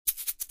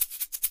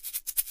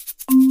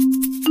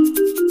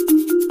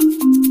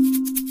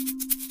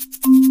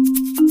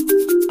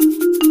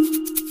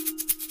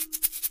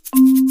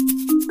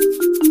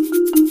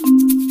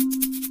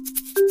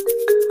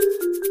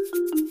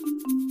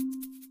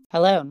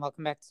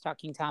Welcome back to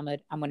Talking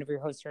Talmud. I'm one of your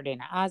hosts,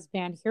 Dana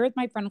Osband, here with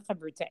my friend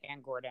Chavruta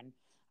Ann Gordon.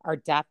 Our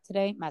daf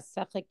today,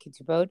 Masechet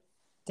Ketubot,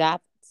 daf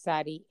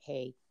Tzadi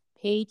Hey,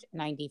 page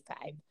 95.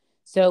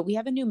 So we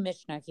have a new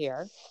Mishnah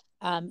here.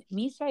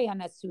 Misha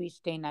Yanasui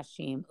Shtei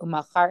Nashim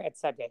Umachar et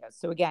Sadeha.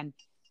 So again,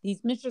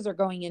 these Mishnahs are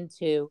going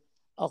into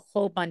a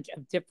whole bunch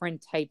of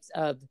different types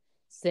of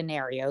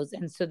scenarios.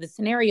 And so the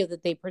scenario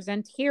that they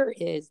present here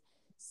is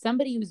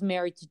somebody who's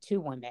married to two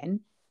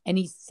women and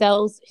he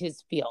sells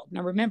his field.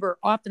 Now, remember,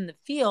 often the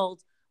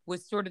field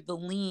was sort of the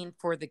lien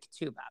for the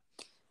ketubah.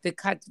 The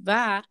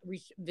katva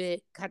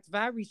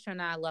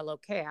rishona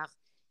lalokeach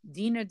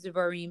dina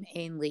devarim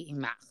ein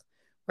leimach,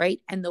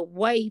 right? And the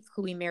wife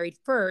who he married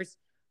first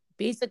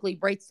basically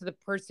writes to the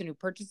person who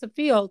purchased the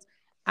field,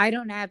 I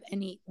don't have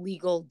any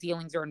legal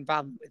dealings or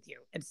involvement with you.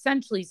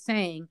 Essentially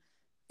saying,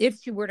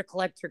 if she were to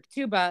collect her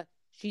ketubah,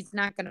 she's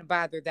not going to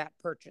bother that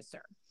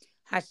purchaser.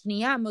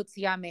 Hashniya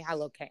motzia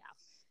mehalokeach.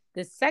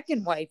 The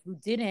second wife, who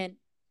didn't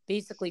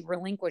basically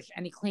relinquish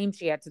any claim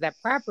she had to that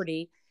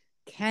property,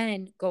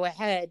 can go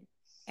ahead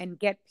and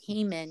get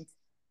payment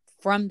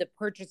from the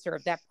purchaser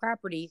of that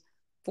property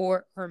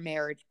for her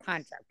marriage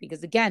contract.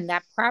 Because again,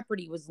 that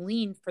property was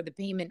liened for the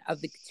payment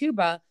of the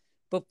ketubah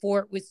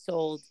before it was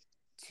sold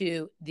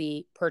to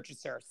the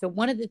purchaser. So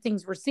one of the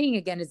things we're seeing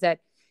again is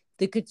that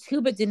the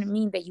ketubah didn't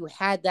mean that you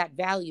had that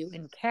value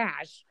in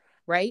cash,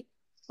 right?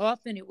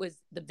 Often it was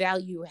the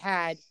value you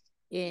had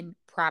in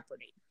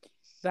property.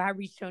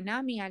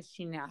 V'harishona min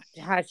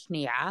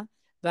hashniya,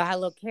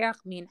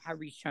 v'halokeach min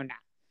harishona,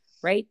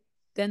 right?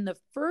 Then the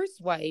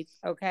first wife,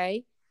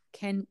 okay,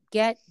 can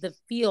get the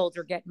field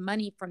or get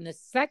money from the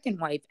second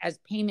wife as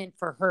payment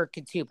for her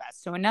ketubah.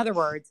 So in other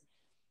words,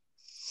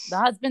 the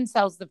husband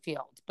sells the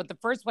field, but the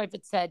first wife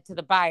had said to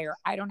the buyer,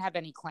 I don't have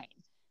any claim.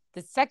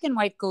 The second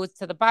wife goes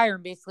to the buyer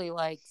and basically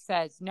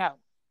says, no,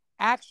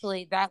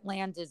 actually that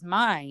land is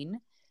mine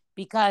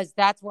because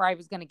that's where I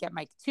was going to get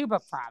my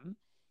ketubah from.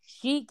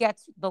 She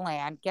gets the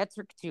land, gets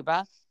her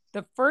ketubah.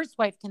 The first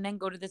wife can then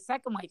go to the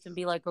second wife and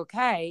be like,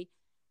 okay,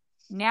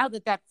 now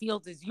that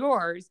field is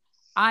yours,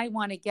 I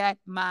want to get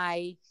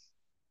my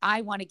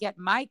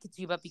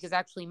ketubah because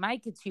actually my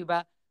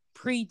ketubah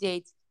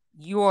predates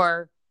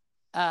your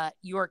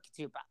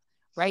ketubah,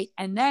 right?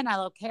 And then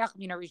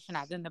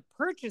then the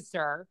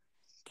purchaser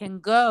can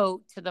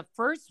go to the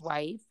first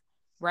wife,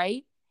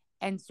 right,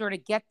 and sort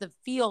of get the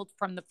field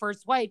from the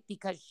first wife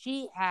because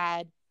she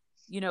had,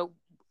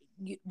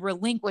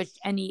 relinquished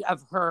any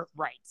of her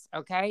rights.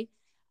 Okay.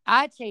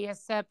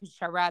 V'chozeret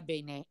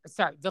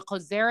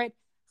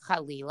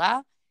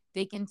chalila.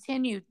 They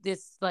continued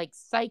this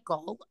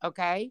cycle.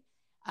 Okay.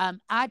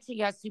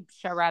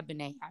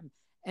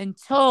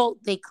 Until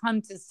they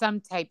come to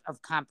some type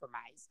of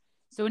compromise.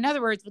 So in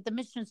other words, what the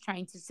Mishnah is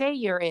trying to say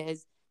here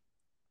is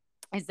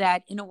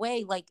that in a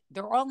way,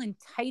 they're all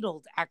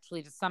entitled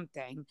actually to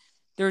something.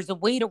 There's a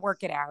way to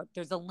work it out.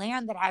 There's a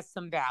land that has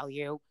some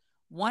value.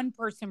 One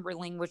person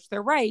relinquished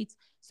their rights.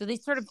 So they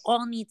sort of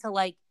all need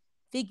to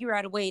figure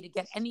out a way to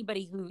get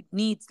anybody who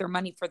needs their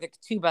money for the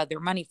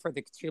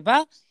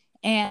ketubah,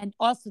 and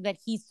also that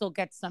he still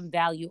gets some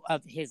value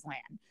of his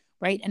land,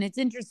 right? And it's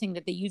interesting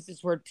that they use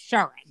this word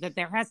pshara, that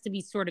there has to be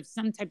sort of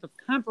some type of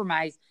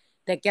compromise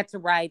that gets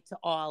arrived to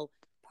all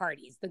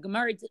parties. The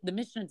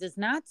Mishnah does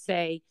not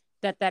say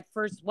that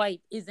first wife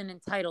isn't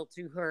entitled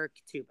to her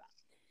ketubah.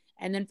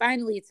 And then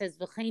finally it says,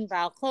 v'chein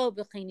ba'al chov,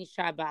 v'chein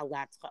isha ba'al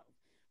lat chov,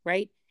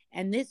 right?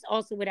 And this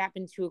also would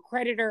happen to a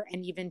creditor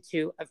and even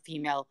to a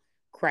female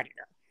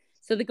creditor.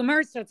 So the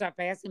Gemara starts off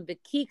by asking,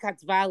 v'ki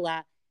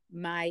katzvala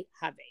my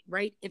have,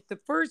 right? If the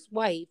first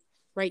wife,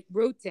 right,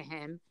 wrote to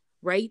him,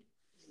 right,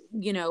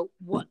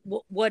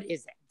 what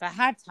is it?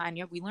 V'hat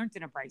Tanya, we learned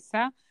in a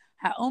brisa,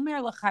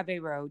 ha'omer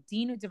l'chavero,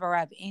 dinu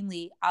devarav ein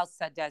li al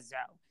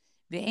sadezo,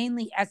 v'ein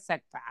li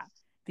esek ba,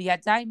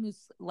 v'yadai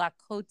mus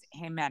lakot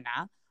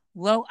hemena,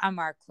 lo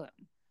amar klum.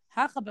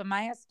 Hacha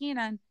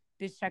b'mayaskinan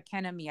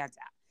b'shakena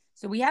miyada.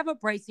 So we have a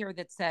brace here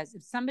that says,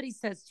 if somebody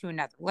says to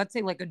another, let's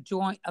say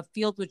a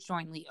field was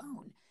jointly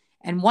owned,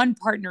 and one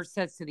partner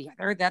says to the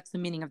other, that's the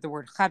meaning of the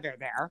word chaver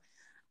there,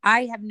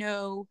 I have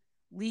no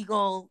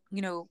legal,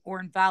 or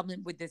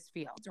involvement with this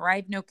field, or I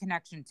have no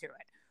connection to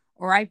it,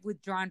 or I've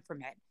withdrawn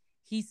from it.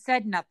 He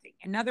said nothing.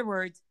 In other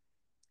words,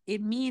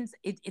 it means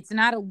it's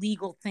not a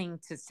legal thing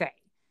to say.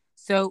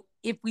 So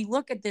if we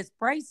look at this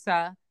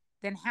brisa,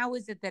 then how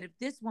is it that if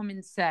this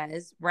woman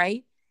says,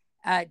 right,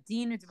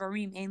 Din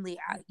Dvarim Ainli,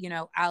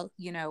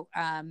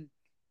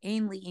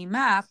 Ainli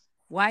Imach,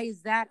 why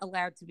is that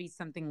allowed to be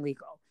something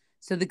legal?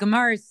 So the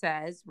Gemara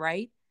says,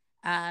 right,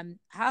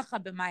 Hacha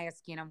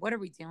b'mayaskinan, what are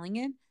we dealing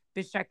in?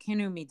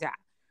 B'shakenu midah.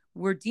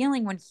 We're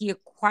dealing when he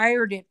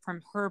acquired it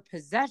from her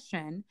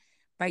possession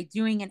by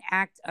doing an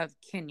act of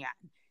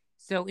kinyan.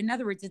 So in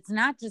other words, it's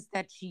not just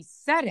that she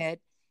said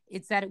it,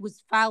 it's that it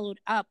was followed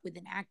up with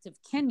an act of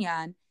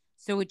kinyan.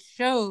 So it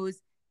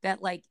shows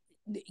that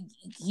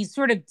he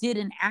sort of did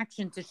an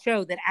action to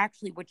show that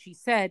actually what she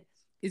said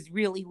is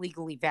really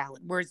legally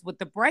valid. Whereas what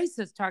the Bryce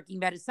is talking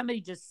about is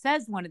somebody just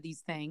says one of these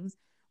things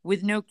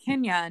with no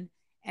kinyan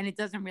and it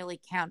doesn't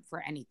really count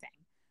for anything,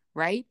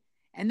 right?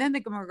 And then the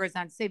Gemara goes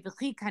on to say,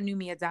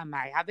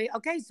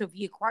 okay, so if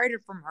he acquired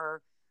it from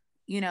her,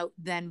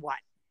 then what?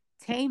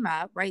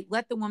 Tema, right?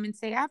 Let the woman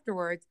say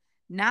afterwards,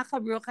 I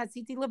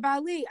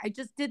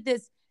just did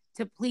this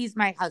to please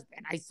my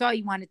husband. I saw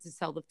he wanted to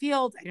sell the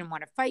field. I didn't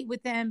want to fight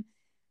with him.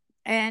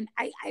 And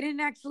I didn't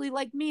actually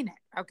mean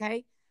it.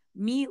 Okay.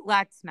 Me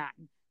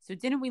latznan. So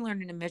didn't we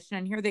learn in a Mishnah?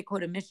 And here they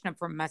quote a Mishnah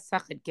from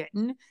Masachet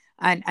Gittin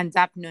on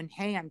Daf Nun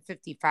Hey on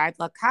 55.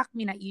 Lakach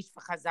mina ish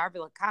v'chazar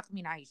v'lakach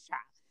mina isha.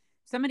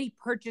 Somebody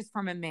purchased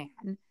from a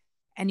man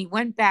and he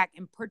went back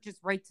and purchased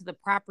right to the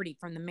property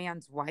from the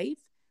man's wife,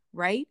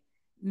 right?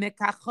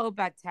 Mekacho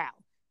batel.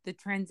 The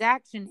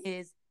transaction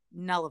is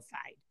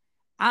nullified.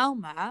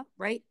 Alma,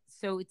 right?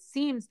 So it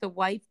seems the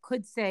wife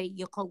could say,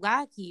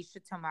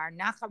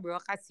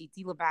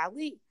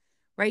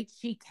 right?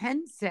 She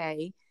can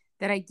say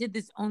that I did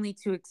this only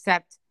to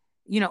accept,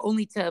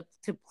 only to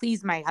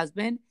please my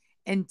husband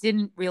and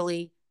didn't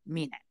really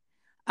mean it.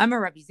 I'm a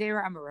Rabbi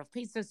Zera, I'm a Rav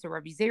Chisda. So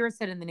Rabbi Zera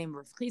said in the name of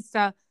Rav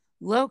Chisda,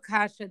 Lo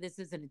kasha, this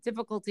isn't a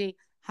difficulty.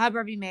 Hab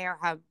Rabbi Meir,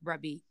 Hab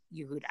Rabbi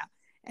Yehuda.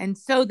 And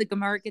so the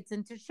Gemara gets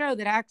into show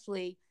that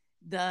actually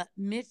the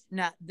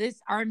Mishnah,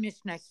 our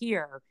Mishnah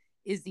here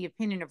is the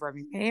opinion of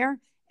Rabbi Meir,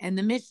 and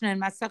the Mishnah in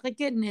Masachet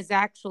Gittin is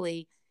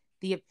actually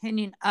the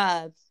opinion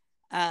of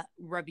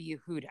Rabbi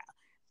Yehuda.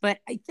 But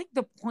I think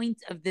the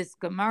point of this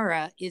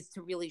Gemara is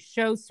to really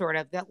show sort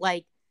of that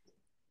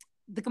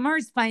the Gemara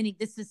is finding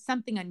this is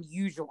something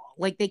unusual.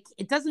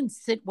 It doesn't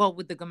sit well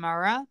with the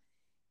Gemara.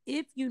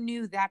 If you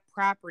knew that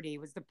property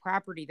was the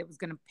property that was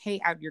going to pay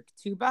out your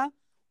ketubah,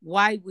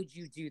 why would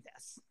you do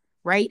this,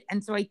 right?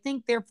 And so I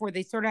think, therefore,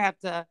 they sort of have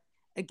to,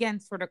 again,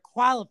 sort of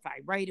qualify,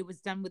 right? It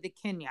was done with a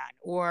kinyan,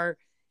 or,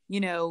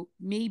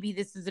 maybe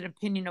this is an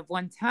opinion of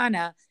one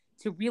Tana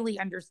to really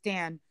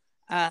understand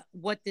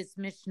what this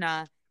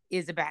Mishnah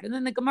is about. And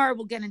then the Gemara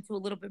will get into a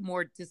little bit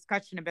more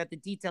discussion about the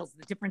details,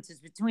 the differences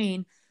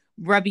between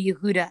Rabbi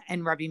Yehuda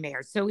and Rabbi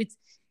Meir. So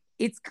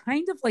it's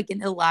kind of like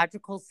an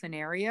illogical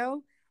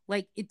scenario.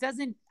 I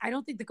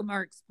don't think the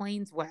Gemara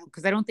explains well,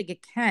 because I don't think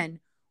it can.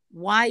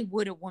 Why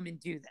would a woman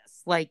do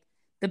this?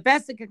 The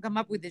best it can come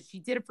up with is she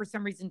did it for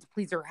some reason to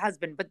please her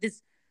husband, but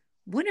this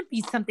wouldn't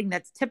be something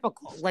that's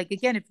typical.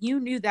 Again, if you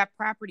knew that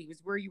property was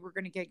where you were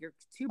going to get your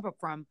ketubah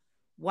from,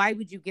 why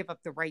would you give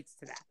up the rights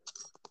to that?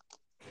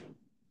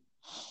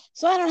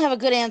 So I don't have a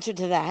good answer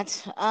to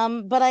that,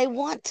 but I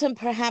want to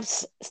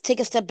perhaps take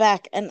a step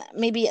back and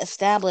maybe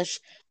establish.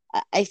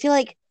 I feel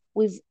like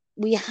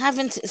we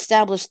haven't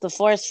established the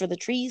forest for the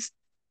trees,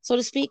 so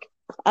to speak.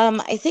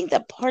 I think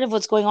that part of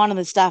what's going on in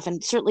the stuff,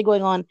 and certainly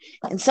going on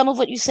in some of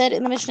what you said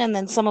in the Mishnah, and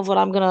then some of what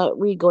I'm going to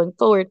read going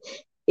forward,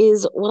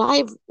 is what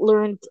I've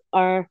learned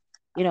are,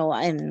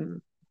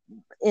 in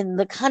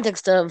the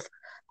context of,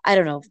 I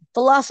don't know,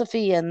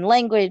 philosophy and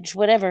language,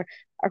 whatever,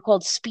 are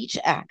called speech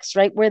acts,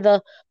 right? Where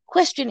the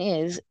question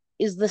is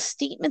the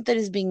statement that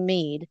is being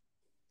made,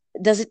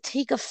 does it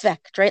take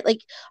effect, right?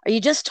 Are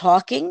you just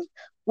talking?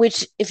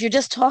 Which, if you're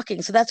just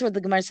talking, so that's where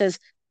the Gemara says,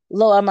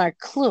 lo amar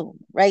klum,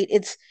 right?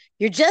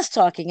 You're just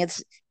talking.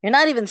 You're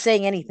not even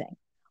saying anything.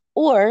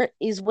 Or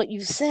is what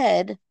you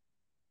said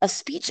a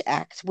speech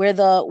act where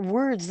the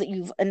words that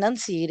you've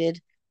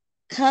enunciated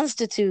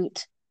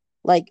constitute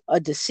a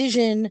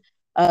decision,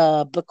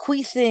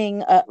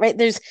 bequeathing,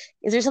 right? Is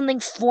there something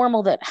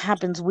formal that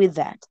happens with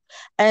that?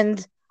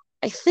 And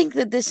I think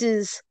that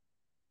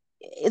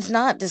it's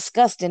not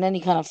discussed in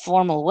any kind of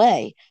formal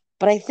way,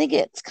 but I think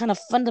it's kind of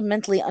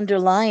fundamentally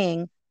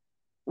underlying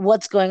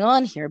what's going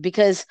on here,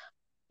 because,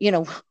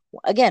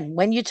 again,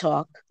 when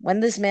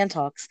this man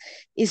talks,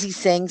 is he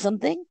saying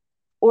something,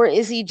 or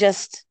is he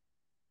just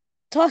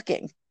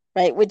talking,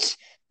 right? Which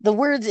the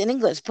words in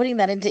English, putting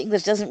that into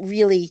English doesn't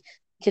really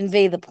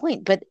convey the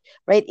point, but,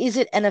 right, is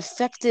it an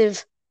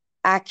effective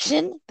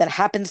action that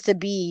happens to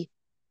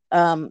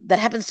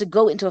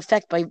go into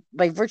effect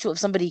by virtue of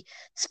somebody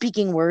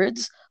speaking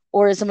words,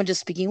 or is someone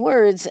just speaking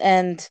words?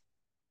 And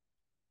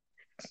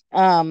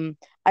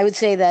I would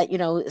say that,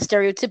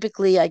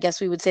 stereotypically, I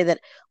guess we would say that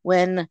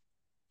when,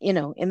 in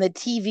the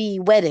TV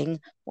wedding,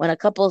 when a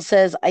couple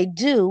says "I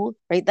do,"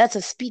 right, that's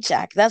a speech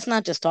act. That's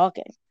not just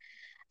talking.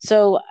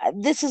 So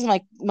this is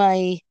my.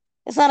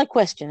 It's not a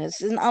question.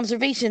 It's an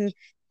observation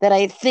that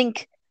I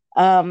think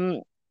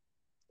kind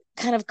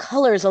of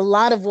colors a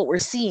lot of what we're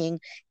seeing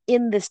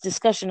in this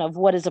discussion of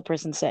what is a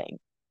person saying.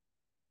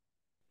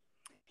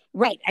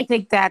 Right. I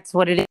think that's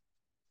what it is.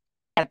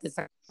 At this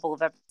couple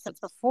of episodes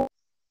before,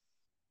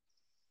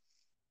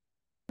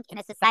 in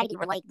a society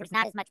where there's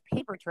not as much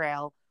paper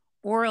trail,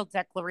 oral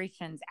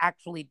declarations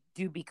actually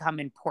do become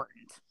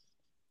important.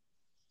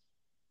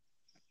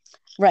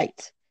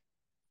 Right.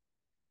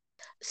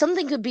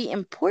 Something could be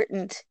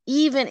important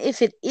even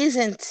if it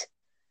isn't,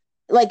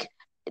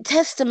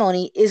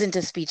 testimony isn't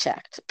a speech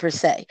act per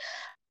se.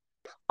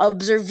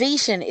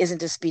 Observation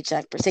isn't a speech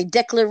act per se.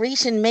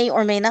 Declaration may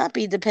or may not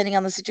be, depending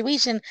on the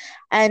situation,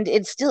 and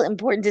it's still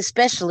important,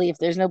 especially if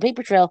there's no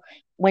paper trail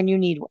when you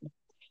need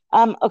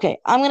one. Okay,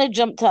 I'm going to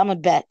jump to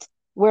Amud Bet,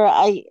 where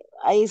I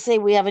say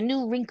we have a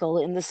new wrinkle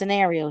in the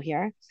scenario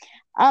here.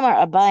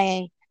 Amar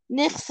Abaye,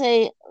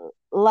 nichse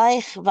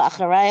laich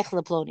v'acharayich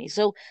leploni.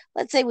 So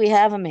let's say we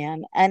have a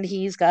man and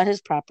he's got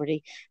his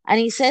property and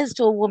he says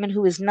to a woman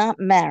who is not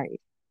married,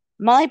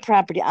 my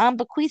property, I'm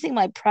bequeathing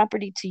my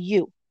property to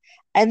you.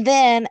 And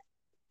then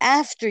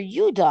after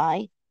you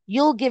die,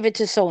 you'll give it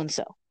to so and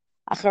so.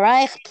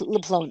 Acharayich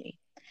leploni.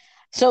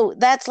 So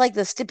that's like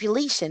the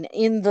stipulation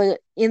in the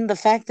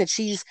fact that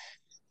she's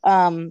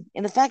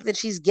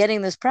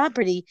getting this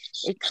property.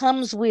 It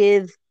comes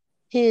with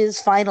his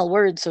final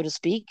word, so to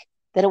speak,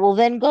 that it will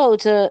then go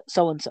to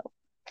so and so.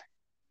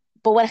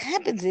 But what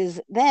happens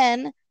is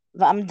then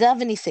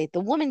the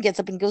woman gets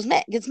up and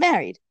gets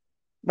married,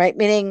 right?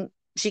 Meaning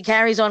she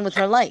carries on with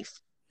her life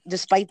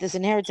despite this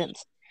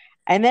inheritance.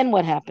 And then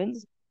what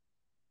happens?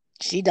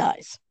 She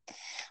dies.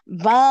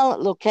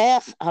 Bal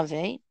lokech have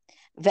ve'ein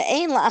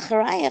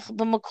la'acharayach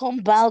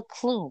b'makom bal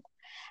klum.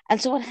 And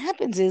so what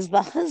happens is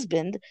the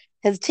husband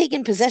has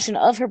taken possession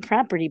of her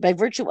property by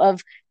virtue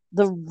of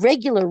the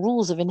regular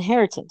rules of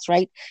inheritance,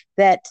 right?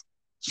 That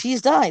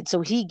she's died,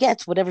 so he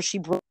gets whatever she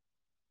brought.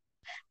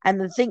 And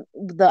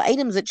the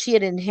items that she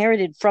had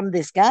inherited from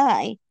this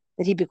guy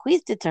that he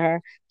bequeathed it to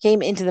her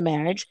came into the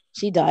marriage.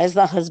 She dies,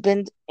 the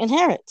husband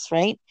inherits,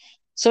 right?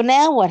 So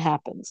now what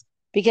happens?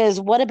 Because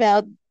what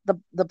about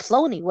the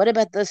ploni? What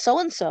about the so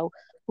and so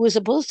who is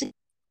supposed to?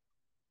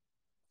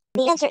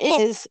 The answer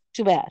is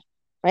too bad,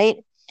 right?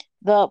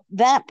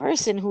 That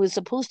person who is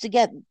supposed to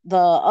get the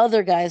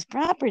other guy's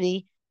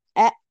property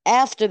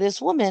after this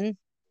woman,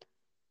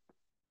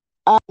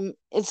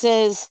 it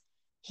says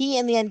he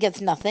in the end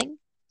gets nothing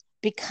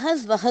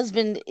because the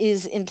husband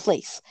is in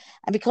place,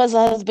 and because the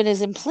husband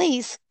is in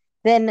place,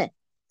 then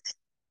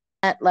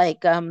that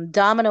like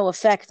domino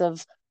effect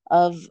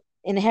of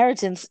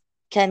inheritance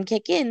can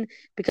kick in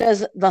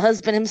because the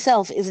husband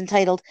himself is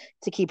entitled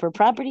to keep her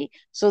property,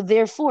 so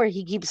therefore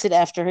he keeps it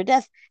after her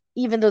death,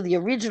 even though the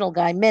original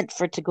guy meant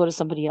for it to go to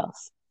somebody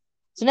else.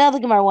 So now the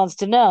Gemara wants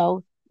to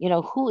know,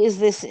 who is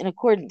this in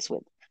accordance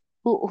with?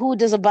 Who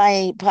does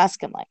Abaye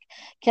paskin like?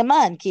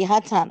 Keman ki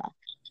hatana.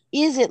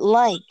 Is it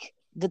like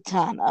the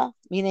Tana,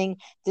 meaning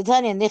the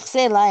Tanya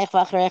nichse laich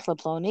v'acharech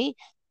leploni?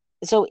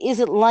 So is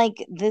it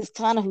like this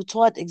Tana who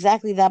taught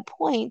exactly that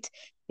point?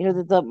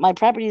 That my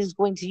property is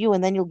going to you,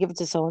 and then you'll give it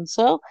to so and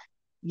so.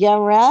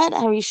 Yarad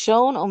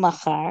harishon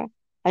omachar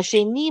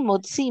hasheni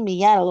motzi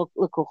miyad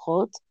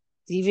lekochot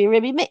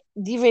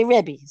divrei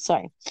Rebbe.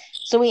 Sorry.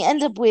 So we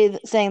end up with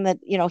saying that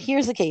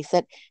here's the case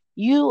that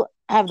you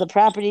have the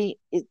property.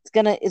 It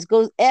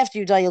goes after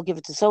you die. You'll give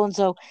it to so and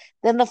so.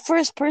 Then the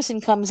first person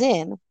comes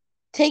in,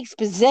 takes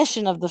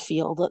possession of the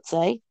field. Let's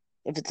say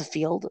if it's a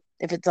field,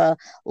 if it's a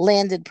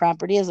landed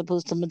property as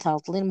opposed to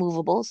metaltalin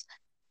movables,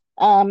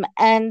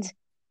 and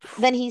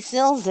then he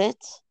sells it.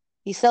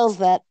 He sells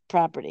that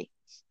property.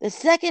 The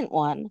second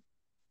one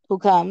who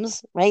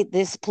comes, right,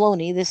 this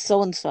ploni, this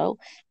so and so,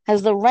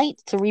 has the right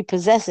to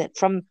repossess it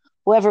from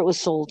whoever it was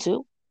sold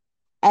to,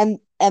 and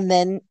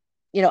then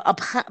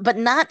but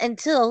not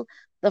until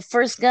the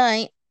first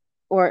guy,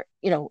 or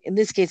in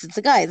this case it's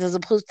the guy as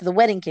opposed to the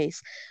wedding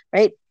case,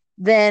 right?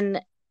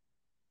 Then,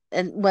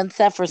 and once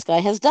that first guy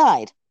has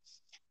died,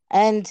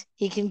 and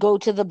he can go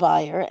to the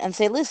buyer and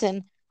say,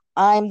 "Listen,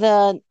 I'm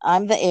the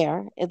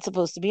heir. It's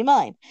supposed to be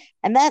mine."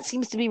 And that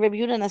seems to be Rabbi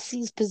Yehuda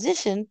Nassi's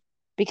position,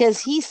 because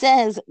he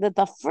says that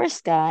the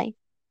first guy,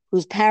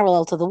 who's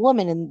parallel to the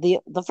woman in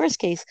the first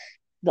case,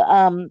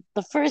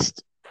 the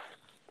first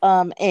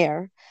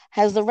heir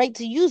has the right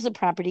to use the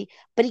property,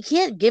 but he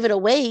can't give it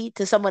away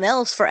to someone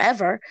else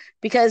forever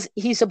because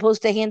he's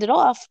supposed to hand it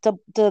off to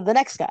the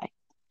next guy.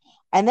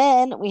 And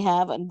then we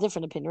have a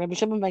different opinion. Rabbi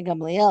Shimon ben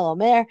Gamliel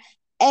Omer,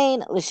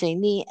 Ein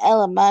l'sheni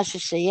ela ma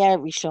sheyer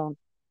rishon.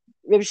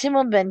 Rabbi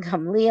Shimon ben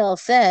Gamliel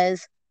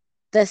says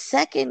the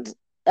second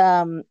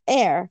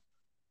heir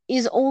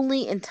is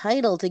only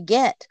entitled to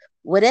get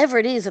whatever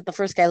it is that the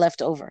first guy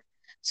left over.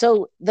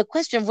 So the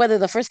question of whether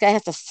the first guy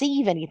has to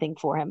save anything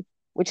for him,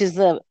 which is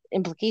the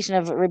implication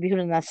of Rabbi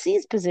Yehuda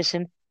Nassi's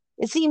position,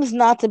 it seems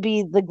not to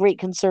be the great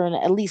concern,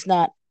 at least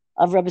not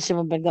of Rabbi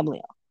Shimon ben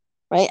Gamliel,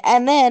 right?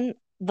 And then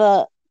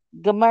the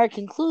Gemara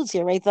concludes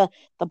here, right? The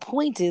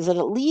point is that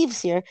it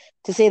leaves here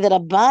to say that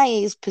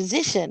Abaye's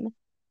position,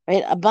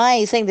 right?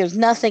 Abaye is saying there's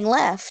nothing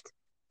left.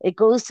 It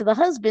goes to the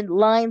husband,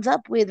 lines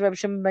up with Rabbi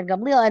Shimon ben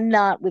Gamliel and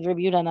not with Rabbi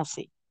Yehuda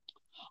Nassi.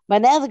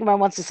 But now the Gemara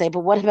wants to say,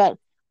 but what about?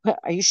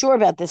 Are you sure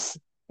about this?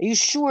 Are you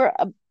sure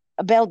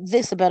about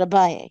this about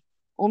Abaye?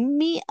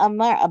 Umi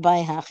amar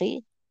Abaye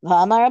hachi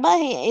v'amar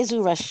Abaye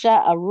ezu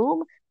rasha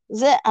arum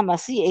ze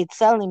amasi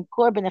eitzal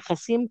nimkor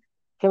benechasim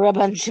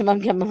k'Rabban Shimon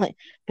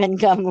ben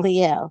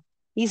Gamliel.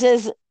 He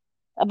says,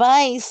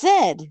 Abaye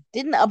said,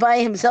 didn't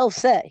Abaye himself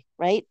say,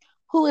 right?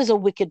 Who is a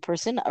wicked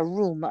person? A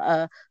room,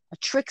 a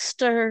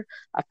trickster,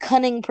 a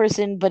cunning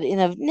person, but in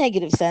a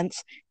negative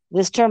sense.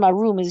 This term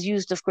arum is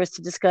used, of course,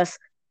 to discuss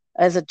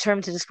as a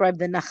term to describe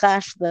the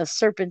Nachash, the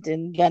serpent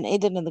in Gan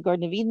Eden, in the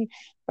Garden of Eden,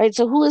 right?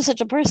 So who is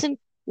such a person?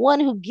 One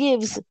who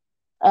gives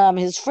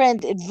his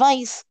friend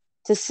advice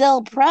to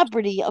sell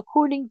property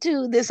according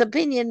to this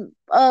opinion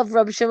of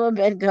Rabbi Shimon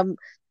ben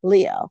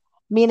Gamliel,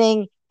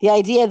 meaning the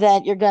idea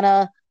that you're going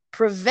to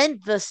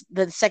prevent the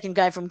second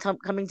guy from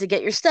coming to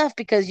get your stuff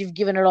because you've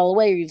given it all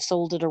away or you've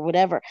sold it or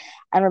whatever.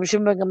 And Rabbi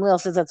Shimon ben Gamliel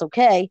says that's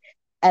okay.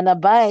 And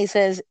Abai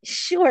says,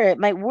 sure, it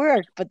might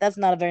work, but that's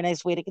not a very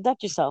nice way to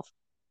conduct yourself.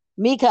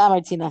 Mika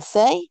Amartina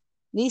say,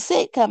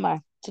 Nise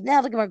Kamar. So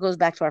now the Gemara goes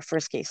back to our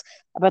first case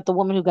about the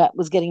woman who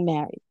was getting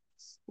married.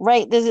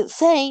 Right? Does it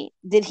say,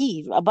 did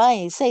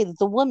Abai say that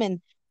the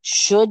woman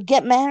should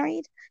get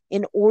married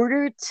in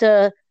order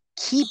to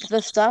keep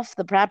the stuff,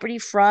 the property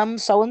from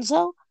so and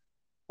so?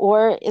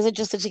 Or is it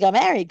just that she got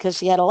married because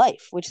she had a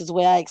life, which is the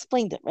way I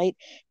explained it, right?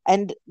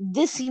 And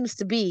this seems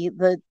to be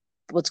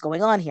what's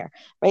going on here,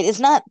 right? It's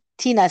not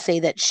Tina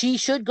say that she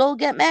should go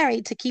get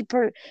married to keep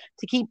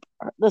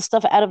the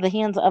stuff out of the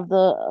hands of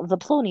the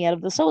Plony, out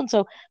of the so and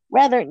so.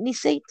 Rather,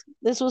 Nisate,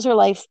 this was her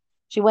life.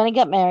 She went and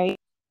got married.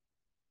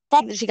 The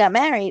fact that she got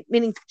married,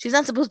 meaning she's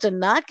not supposed to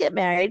not get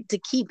married to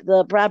keep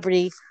the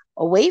property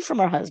away from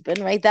her husband,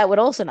 right? That would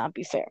also not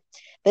be fair.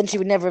 Then she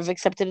would never have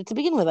accepted it to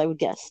begin with, I would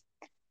guess.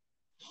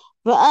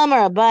 So then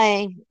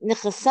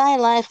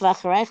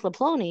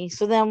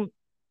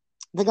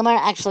the Gemara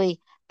actually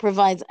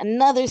provides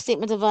another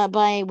statement of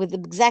Abai with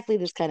exactly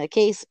this kind of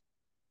case.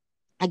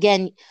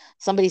 Again,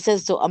 somebody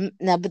says to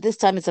now, but this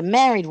time it's a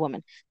married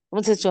woman.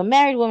 Someone says to a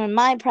married woman,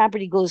 "My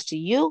property goes to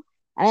you,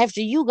 and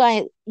after you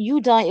die,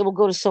 it will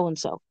go to so and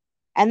so."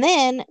 And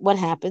then what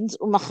happens?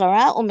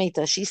 Umachara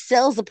umeta. She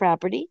sells the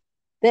property,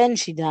 then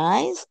she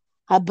dies.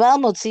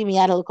 Habal motzi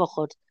miyad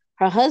halkochot.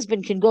 Her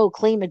husband can go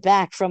claim it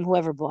back from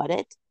whoever bought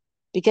it,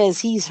 because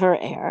he's her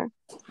heir.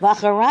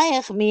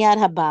 V'acharayach miyad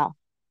habal,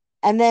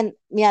 and then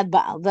miyad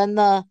baal. Then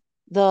the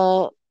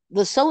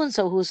so and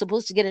so who's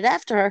supposed to get it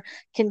after her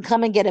can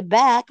come and get it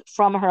back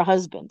from her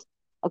husband,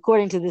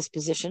 according to this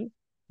position.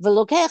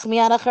 V'lokech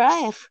miyad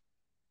acharayach,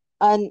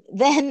 and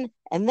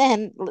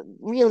then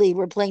really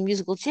we're playing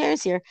musical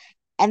chairs here.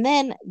 And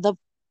then the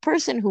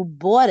person who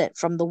bought it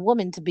from the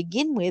woman to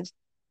begin with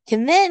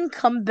can then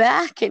come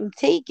back and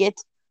take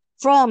it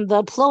from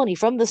the Plony,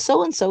 from the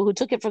so-and-so who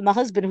took it from the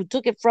husband, who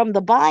took it from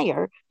the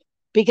buyer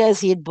because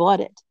he had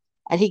bought it.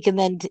 And he can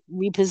then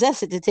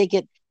repossess it to take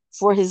it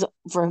for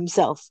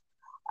himself.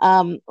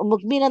 At the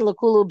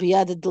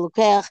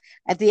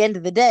end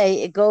of the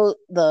day,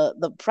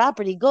 the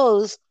property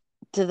goes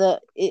to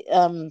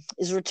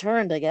is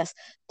returned, I guess,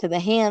 to the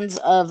hands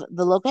of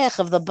the lokech,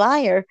 of the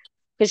buyer,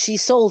 because she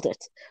sold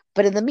it.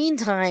 But in the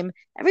meantime,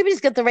 everybody's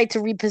got the right to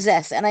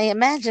repossess. And I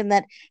imagine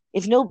that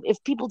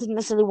if people didn't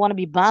necessarily want to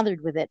be bothered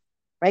with it,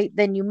 right,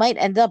 then you might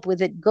end up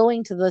with it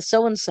going to the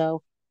so and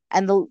so,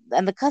 and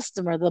the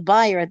customer, the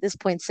buyer, at this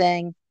point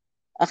saying,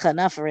 "Ach,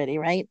 enough already,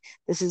 right?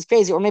 This is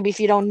crazy." Or maybe if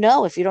you don't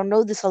know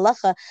this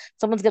halacha,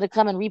 someone's going to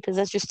come and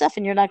repossess your stuff,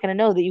 and you're not going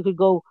to know that you could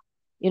go,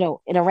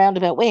 in a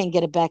roundabout way and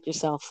get it back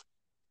yourself.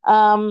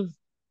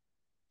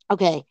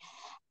 Okay.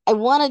 I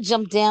want to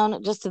jump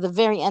down just to the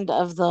very end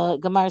of the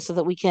Gemara so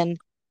that we can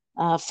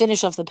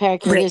finish off the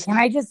parak. Can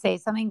I just say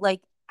something?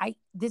 Like,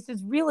 this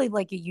is really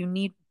like a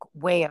unique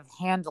way of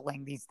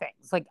handling these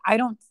things. Like, I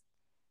don't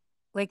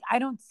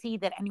see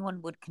that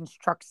anyone would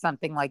construct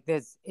something like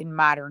this in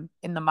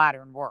the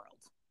modern world.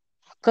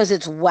 Because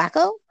it's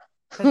wacko?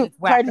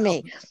 Pardon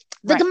me.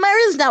 The Gemara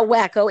is not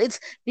wacko. It's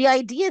the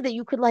idea that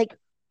you could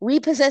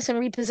repossess and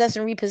repossess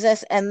and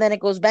repossess, and then it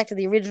goes back to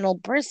the original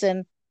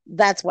person.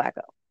 That's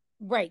wacko.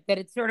 Right. That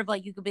it's sort of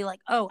like you could be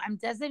like, oh, I'm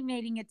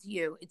designating it to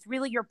you. It's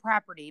really your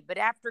property. But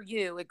after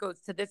you, it goes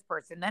to this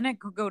person. Then it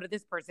could go to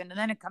this person. And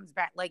then it comes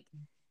back. Like,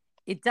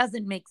 it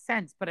doesn't make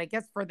sense. But I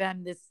guess for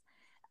them,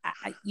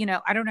 I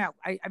don't know.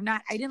 I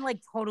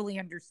didn't totally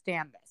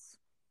understand this.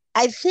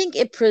 I think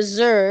it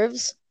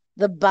preserves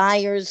the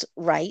buyer's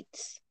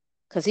rights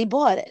because he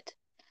bought it.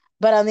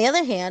 But on the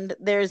other hand,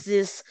 there's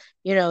this,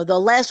 the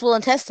last will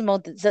and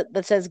testament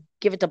that says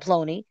give it to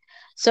Plony.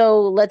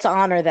 So let's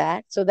honor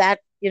that. So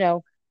that,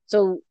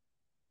 so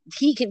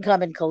he can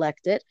come and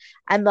collect it.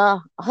 And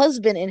the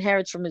husband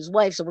inherits from his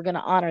wife. So we're going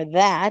to honor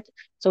that.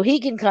 So he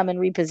can come and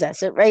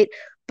repossess it, right?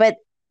 But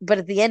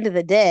at the end of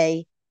the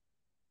day,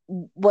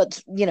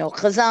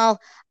 Chazal,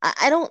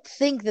 I don't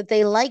think that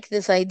they like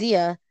this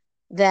idea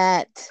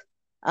that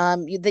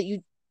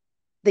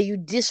you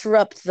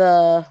disrupt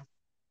the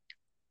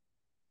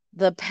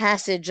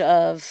passage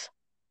of,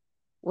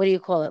 what do you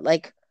call it?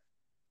 Like,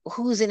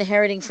 who's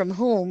inheriting from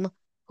whom?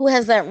 Who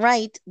has that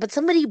right? But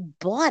somebody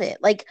bought it.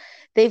 Like,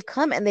 they've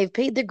come and they've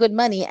paid their good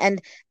money,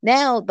 and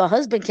now the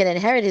husband can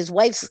inherit his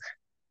wife's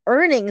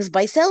earnings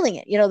by selling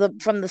it,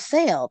 from the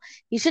sale.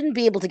 He shouldn't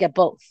be able to get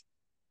both.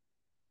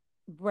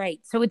 Right.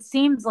 So it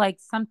seems like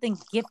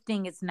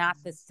gifting is not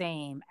the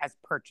same as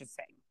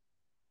purchasing.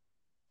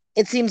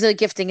 It seems that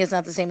gifting is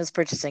not the same as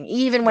purchasing,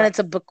 even when it's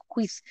a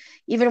bequeath,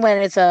 even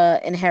when it's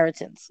a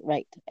inheritance.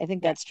 Right. I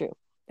think that's true.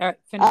 All right.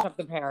 Finish up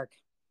the parak.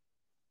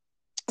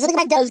 So the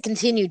guy does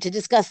continue to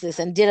discuss this,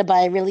 and did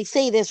Abai really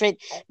say this?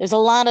 Right. There's a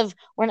lot of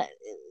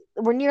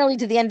we're nearly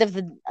to the end of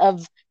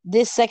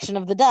this section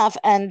of the daf,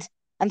 and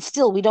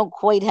still we don't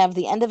quite have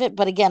the end of it.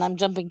 But again, I'm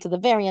jumping to the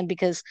very end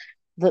because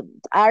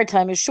our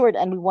time is short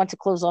and we want to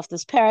close off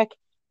this parak.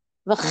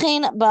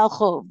 V'chein ba'al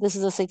chov. This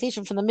is a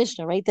citation from the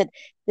Mishnah, right? That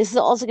this is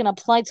also going to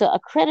apply to a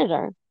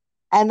creditor,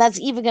 and that's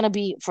even going to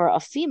be for a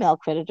female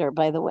creditor,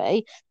 by the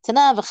way.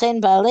 Tana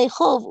v'chein ba'alei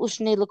chov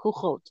u'shnei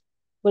lekuchot.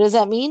 What does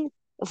that mean?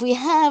 If we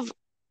have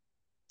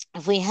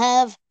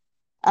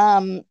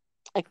um,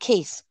 a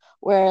case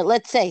where,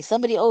 let's say,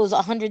 somebody owes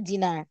 100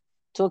 dinar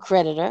to a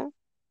creditor,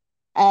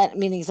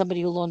 meaning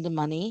somebody who loaned him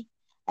money,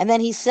 and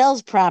then he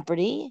sells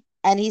property,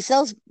 and he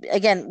sells,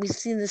 again, we've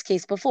seen this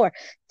case before,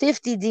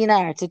 50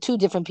 dinar to two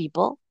different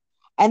people,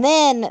 and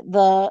then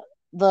the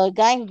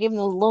guy who gave him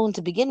the loan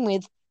to begin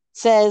with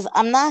says,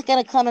 I'm not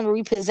going to come and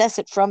repossess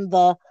it from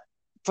the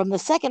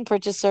second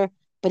purchaser,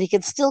 but he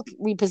could still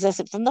repossess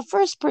it from the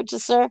first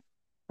purchaser,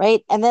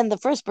 right? And then the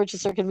first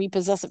purchaser can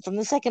repossess it from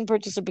the second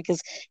purchaser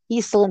because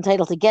he's still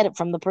entitled to get it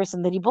from the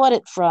person that he bought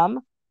it from,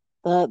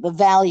 the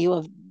value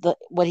of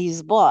what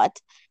he's bought.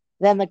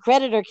 Then the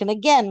creditor can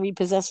again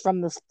repossess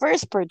from the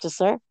first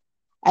purchaser,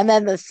 and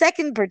then the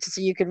second purchaser,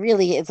 you could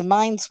really, it's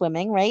mind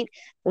swimming, right?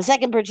 The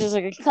second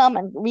purchaser can come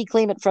and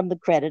reclaim it from the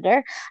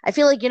creditor. I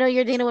feel like,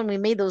 Dana, when we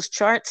made those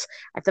charts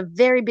at the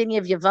very beginning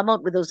of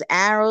Yavamot with those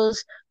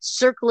arrows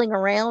circling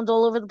around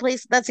all over the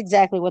place, that's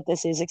exactly what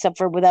this is, except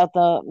for without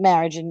the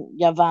marriage and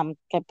Yavam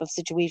type of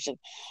situation,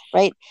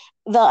 right?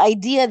 The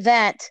idea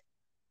that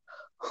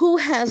who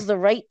has the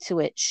right to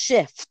it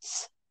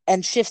shifts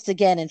and shifts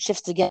again and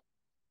shifts again.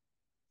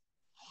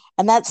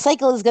 And that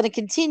cycle is going to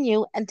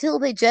continue until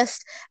they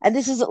just, and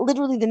this is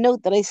literally the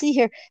note that I see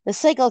here, the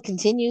cycle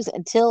continues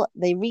until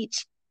they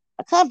reach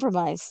a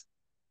compromise,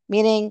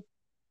 meaning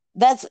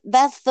that's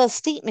the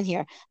statement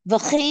here.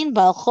 V'chein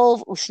ba'al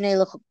chov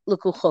u'shnei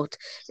lekuchot.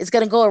 It's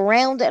going to go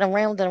around and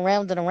around and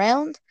around and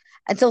around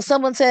until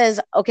someone says,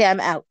 okay,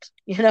 I'm out,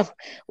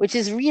 which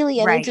is really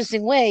an Right.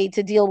 interesting way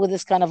to deal with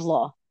this kind of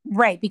law.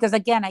 Right. Because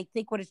again, I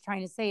think what it's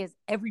trying to say is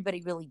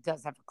everybody really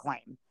does have a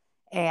claim.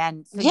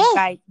 And so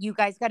Yeah. you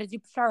guys got to do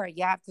pshara.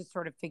 You have to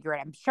sort of figure it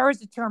out. Pshara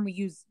is a term we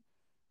use,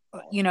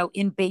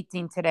 in Beit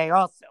Din today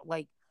also.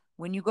 Like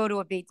when you go to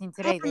a Beit Din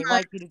today, they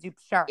like you to do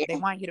pshara. They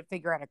want you to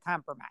figure out a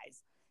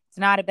compromise. It's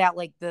not about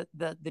like the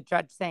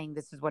judge saying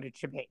this is what it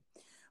should be.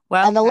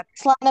 Well, And the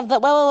last line of the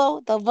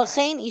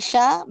v'chein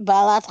isha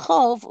ba'alat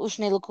chov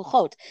u'shnei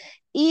lekuchot.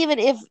 Even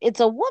if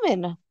it's a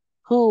woman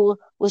who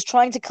was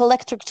trying to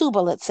collect her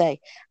ktuba, let's say,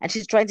 and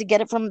she's trying to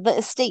get it from the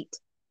estate,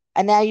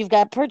 and now you've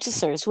got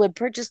purchasers who had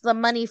purchased the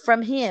money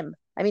from him.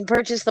 I mean,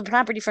 purchased the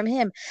property from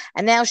him,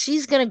 and now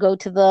she's going to go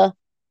to the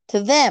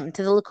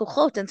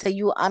lekuchot, and say,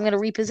 I'm going to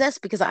repossess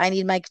because I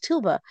need my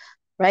ktuba,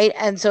 right?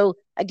 And so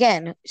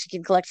again, she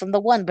can collect from the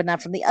one, but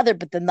not from the other.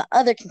 But then the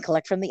other can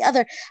collect from the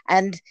other,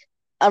 and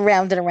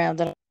around and around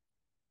and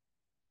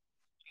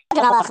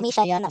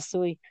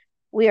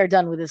we are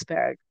done with this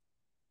paragraph.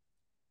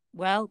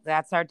 Well,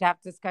 that's our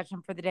DAP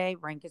discussion for the day.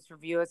 Rank us,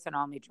 review us on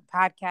all major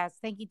podcasts.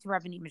 Thank you to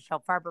Reverend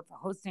Michelle Farber for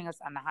hosting us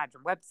on the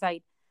Hadran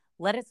website.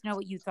 Let us know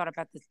what you thought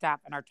about this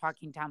DAP on our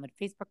Talking Talmud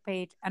Facebook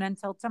page. And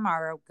until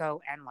tomorrow,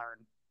 go and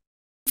learn.